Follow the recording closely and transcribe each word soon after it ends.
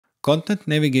Content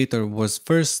Navigator was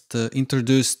first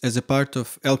introduced as a part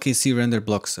of LKC render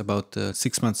blocks about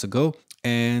 6 months ago,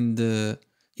 and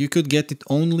you could get it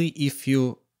only if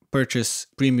you purchase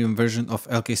premium version of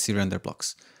LKC render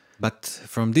blocks. But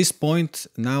from this point,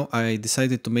 now I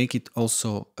decided to make it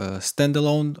also a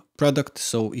standalone product.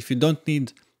 So if you don't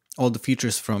need all the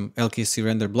features from LKC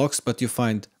render blocks, but you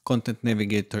find Content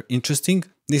Navigator interesting,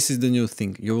 this is the new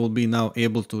thing. You will be now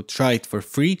able to try it for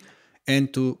free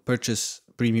and to purchase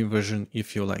premium version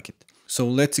if you like it. So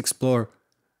let's explore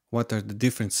what are the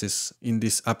differences in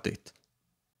this update.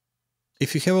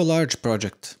 If you have a large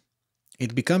project,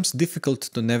 it becomes difficult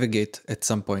to navigate at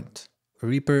some point.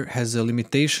 Reaper has a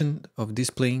limitation of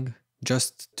displaying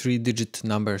just 3-digit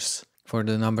numbers for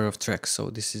the number of tracks. So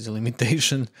this is a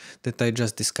limitation that I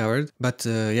just discovered. But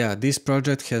yeah, this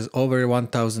project has over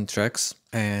 1000 tracks.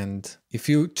 And if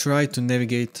you try to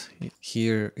navigate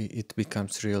here, it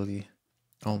becomes really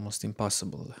almost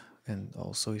impossible. And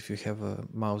also if you have a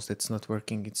mouse that's not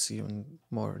working, it's even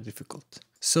more difficult.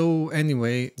 So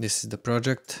anyway, this is the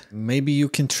project. Maybe you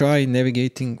can try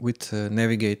navigating with a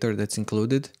navigator that's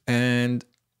included. And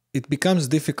it becomes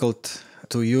difficult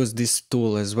to use this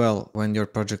tool as well when your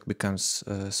project becomes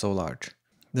so large.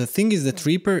 The thing is that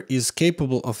Reaper is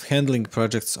capable of handling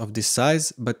projects of this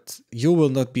size, but you will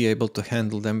not be able to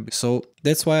handle them. So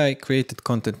that's why I created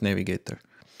Content Navigator.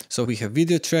 So we have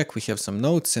video track, we have some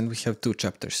notes, and we have 2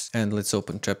 chapters. And let's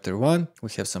open chapter 1. We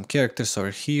have some characters over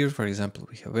here. For example,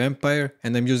 we have vampire,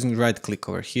 and I'm using right click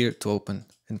over here to open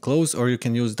and close, or you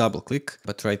can use double click,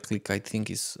 but right click I think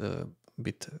is a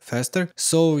bit faster.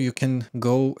 So you can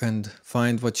go and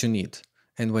find what you need.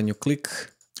 And when you click,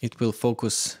 it will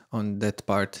focus on that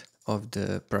part of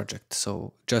the project.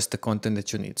 So just the content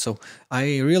that you need. So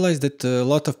I realized that a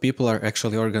lot of people are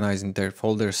actually organizing their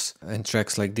folders and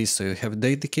tracks like this. So you have a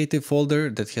dedicated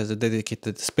folder that has a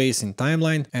dedicated space in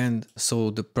timeline, and so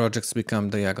the projects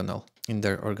become diagonal in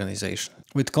their organization.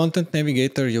 With Content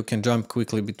Navigator, you can jump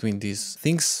quickly between these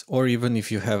things, or even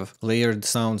if you have layered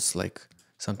sounds like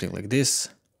something like this,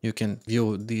 you can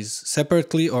view these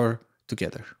separately or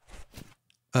together.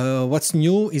 What's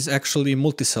new is actually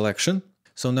multi-selection.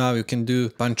 So now you can do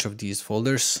a bunch of these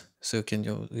folders. So you can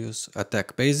use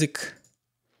attack basic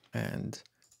and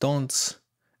taunts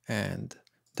and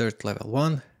dirt level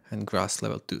 1 and grass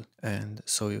level 2. And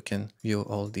so you can view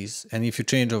all these. And if you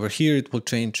change over here, it will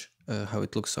change how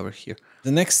it looks over here.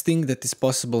 The next thing that is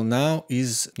possible now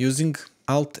is using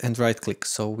Alt and right click.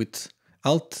 So with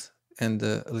Alt and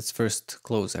let's first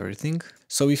close everything.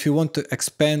 So if you want to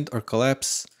expand or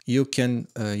collapse, you can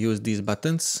use these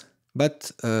buttons.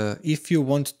 But if you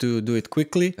want to do it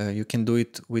quickly, you can do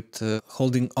it with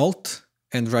holding Alt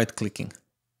and right clicking.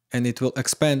 And it will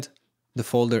expand the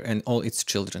folder and all its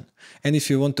children. And if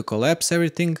you want to collapse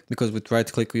everything, because with right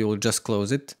click you will just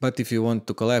close it, but if you want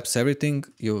to collapse everything,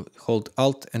 you hold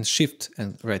Alt and Shift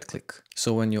and right click.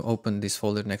 So when you open this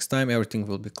folder next time, everything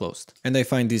will be closed. And I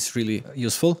find this really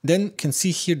useful. Then you can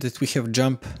see here that we have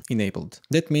jump enabled.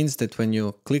 That means that when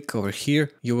you click over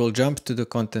here, you will jump to the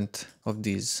content of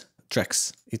these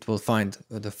tracks. It will find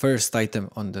the first item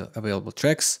on the available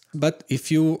tracks. But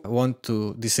if you want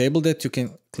to disable that, you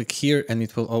can click here and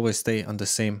it will always stay on the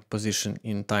same position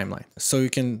in timeline. So you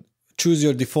can choose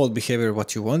your default behavior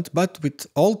what you want, but with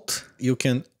Alt you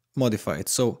can modify it.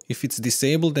 So if it's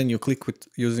disabled and you click with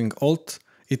using Alt,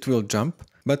 it will jump.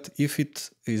 But if it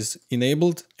is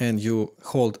enabled and you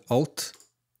hold Alt,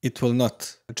 it will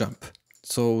not jump.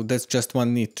 So that's just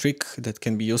one neat trick that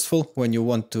can be useful when you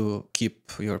want to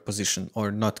keep your position or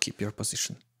not keep your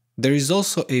position. There is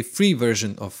also a free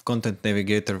version of Content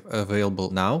Navigator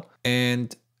available now,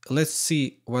 and let's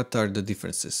see what are the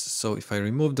differences. So if I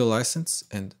remove the license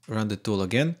and run the tool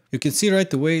again, you can see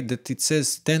right away that it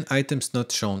says 10 items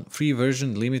not shown, free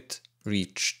version limit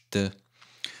reached.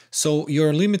 So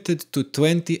you're limited to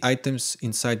 20 items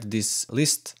inside this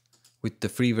list with the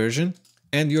free version.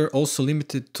 And you're also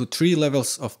limited to 3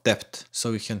 levels of depth.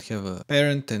 So you can have a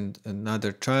parent and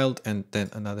another child and then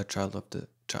another child of the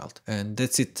child. And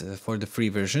that's it for the free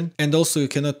version. And also you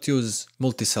cannot use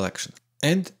multi-selection.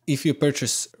 And if you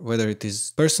purchase, whether it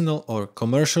is personal or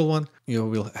commercial one, you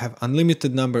will have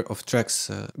unlimited number of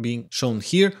tracks being shown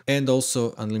here and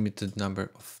also unlimited number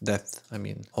of depth. I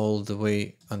mean, all the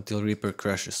way until Reaper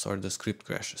crashes or the script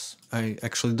crashes. I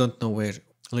actually don't know where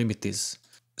limit is.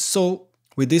 So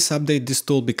with this update, this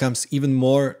tool becomes even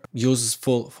more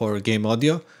useful for game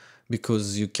audio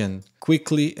because you can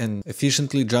quickly and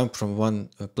efficiently jump from one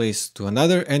place to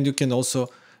another, and you can also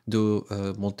do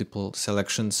multiple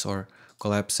selections or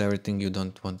collapse everything you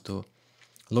don't want to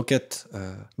look at.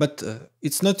 But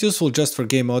it's not useful just for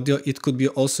game audio. It could be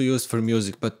also used for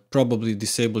music, but probably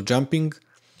disable jumping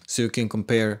so you can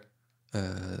compare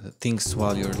things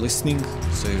while you're listening.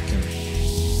 So you can,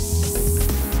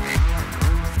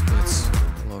 let's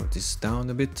lower this down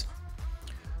a bit.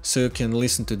 So you can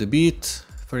listen to the beat,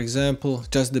 for example,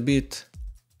 just the beat.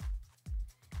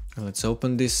 And let's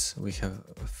open this. We have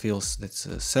fields that's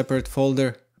a separate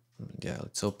folder. Yeah,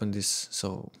 let's open this.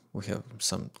 So we have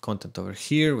some content over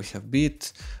here. We have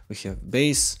beat, we have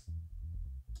bass.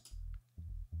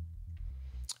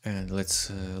 And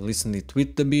let's listen it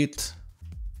with the beat.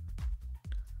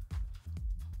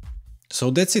 So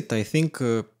that's it, I think,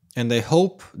 and I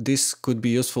hope this could be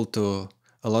useful to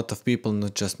a lot of people,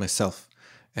 not just myself.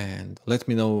 And let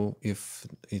me know if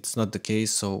it's not the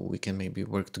case, so we can maybe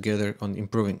work together on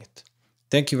improving it.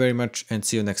 Thank you very much and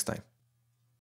see you next time.